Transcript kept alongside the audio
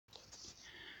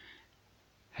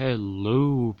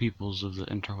Hello, peoples of the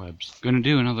interwebs. Gonna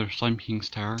do another Slime Kings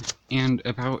Tower, and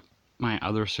about my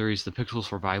other series, The Pixel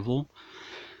Survival.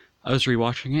 I was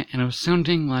rewatching it, and it was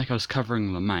sounding like I was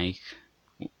covering the mic,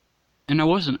 and I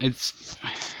wasn't. It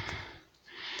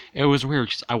was weird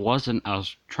because I wasn't. I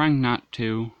was trying not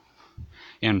to,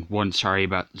 and one sorry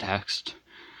about the text.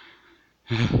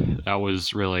 That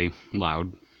was really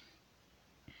loud,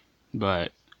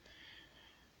 but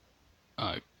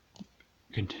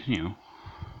continue.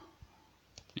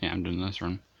 Yeah, I'm doing this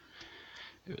one.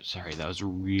 Sorry, that was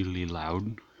really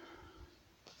loud.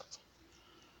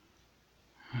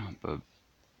 But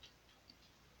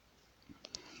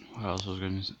what else was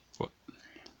gonna say? What?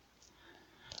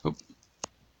 Oh.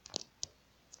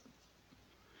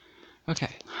 Okay.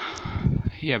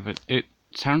 Yeah, but it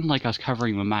sounded like I was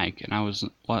covering the mic, and I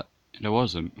wasn't. What? And it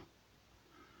wasn't.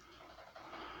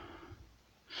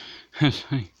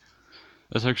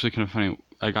 That's actually kind of funny.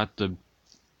 I got the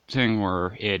thing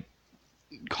where it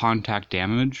contact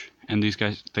damage, and these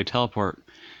guys, they teleport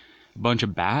a bunch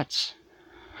of bats.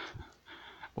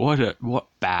 What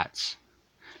bats?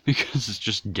 Because it's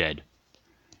just dead.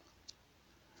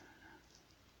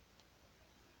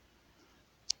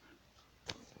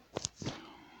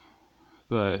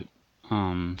 But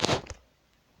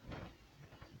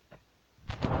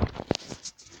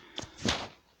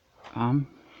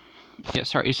yeah,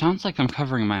 sorry, it sounds like I'm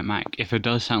covering my mic. If it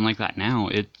does sound like that now,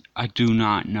 I do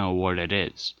not know what it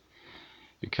is.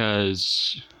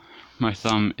 Because my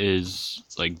thumb is,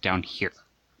 like, down here.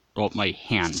 Well, my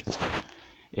hand.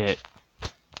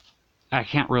 I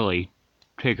can't really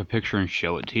take a picture and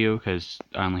show it to you, because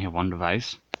I only have one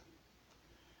device.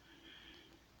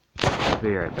 Be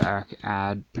right back,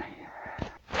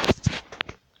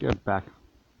 get back.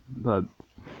 But,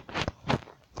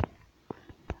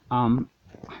 I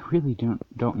really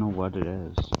don't know what it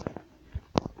is.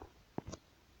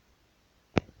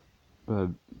 But,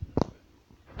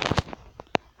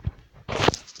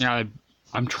 yeah,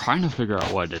 I'm trying to figure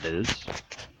out what it is,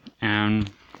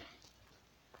 and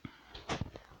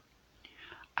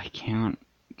I can't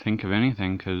think of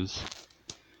anything, because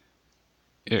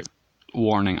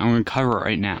warning, I'm gonna cover it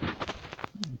right now.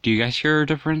 Do you guys hear a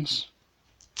difference?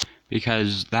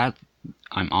 Because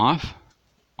I'm off,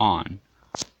 on,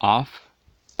 off,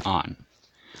 on.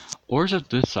 Or is it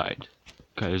this side?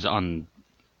 Because on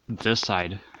this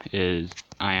side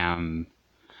I am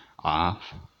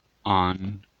off,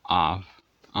 on, off,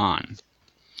 on.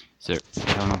 So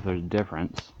I don't know if there's a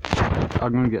difference.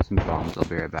 I'm gonna get some bombs, I'll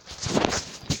be right back.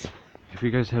 If you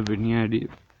guys have any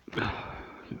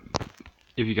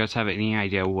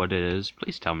idea what it is,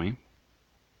 please tell me.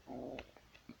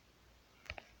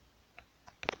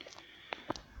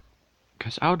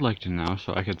 Because I would like to know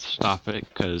so I could stop it,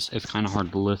 because it's kind of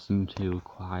hard to listen to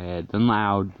quiet, then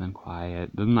loud, then quiet,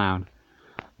 then loud.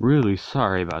 Really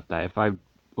sorry about that. If I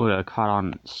would have caught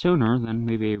on sooner, then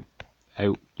maybe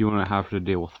you wouldn't have to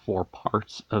deal with 4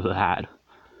 parts of that.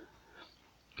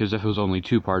 Because if it was only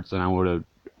 2 parts, then I would have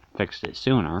fixed it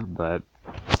sooner, but...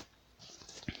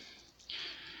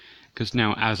 Because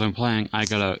now, as I'm playing, I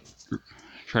gotta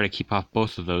try to keep off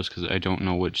both of those, because I don't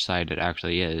know which side it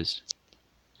actually is.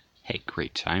 Hey,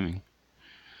 great timing.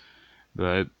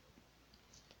 But...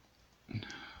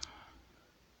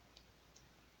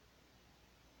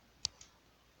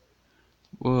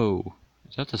 Whoa.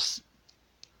 Is that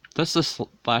that's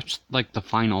like the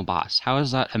final boss. How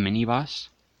is that a mini boss?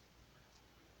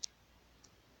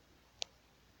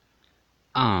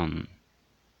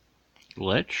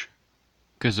 Glitch?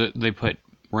 Because they put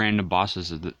random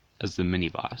bosses as the mini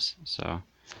boss. So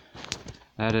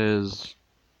that is,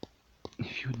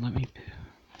 if you would let me.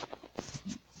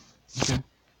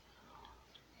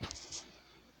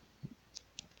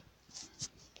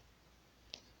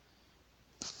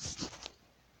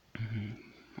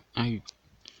 Okay.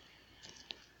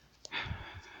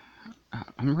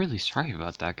 I'm really sorry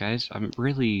about that, guys. I'm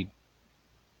really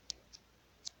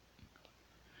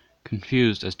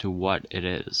confused as to what it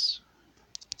is.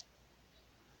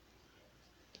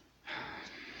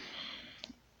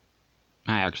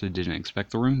 I actually didn't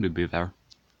expect the room to be there.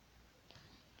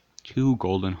 2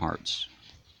 golden hearts.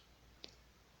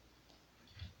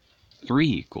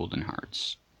 3 golden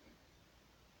hearts.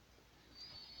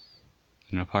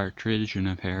 And a partridge in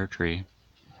a pear tree.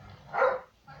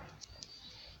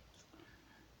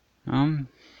 I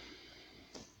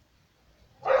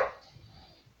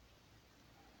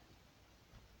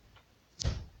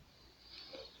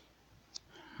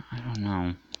don't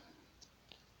know.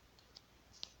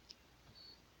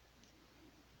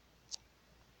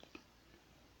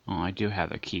 Oh, I do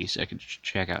have a key, so I could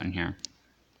check out in here.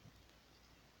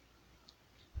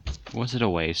 Was it a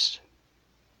waste?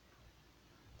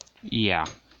 Yeah.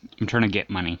 I'm trying to get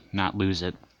money, not lose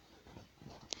it.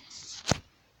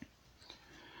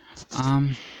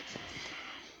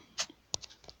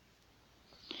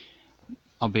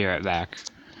 I'll be right back.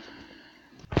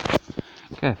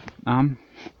 Okay,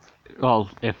 well,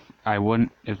 if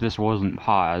this wasn't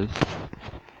paused,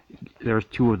 there's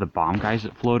two of the bomb guys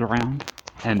that float around,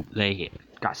 and they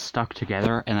got stuck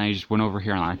together, and I just went over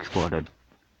here and I exploded.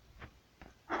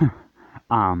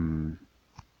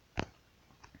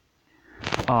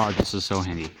 Oh, this is so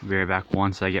handy. Be right back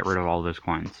once I get rid of all those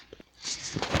coins.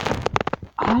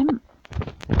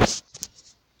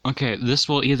 Okay, this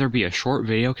will either be a short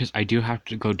video, because I do have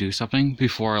to go do something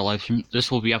before I live stream.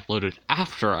 This will be uploaded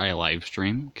after I live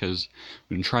stream, because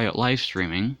we can try out live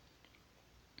streaming.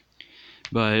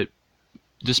 But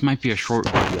this might be a short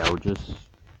video, just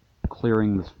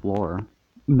clearing this floor.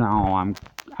 No, I'm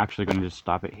actually going to just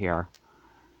stop it here.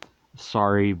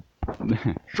 Sorry,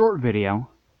 short video,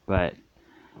 but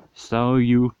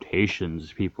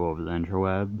salutations, people of the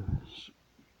interweb.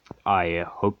 I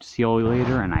hope to see you all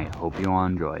later, and I hope you all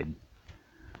enjoyed.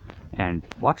 And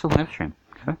watch the live stream,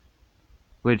 okay?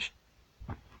 Which,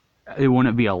 it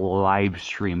wouldn't be a live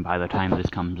stream by the time this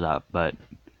comes up, but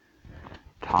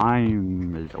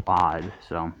time is odd,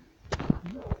 so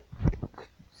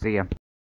see ya.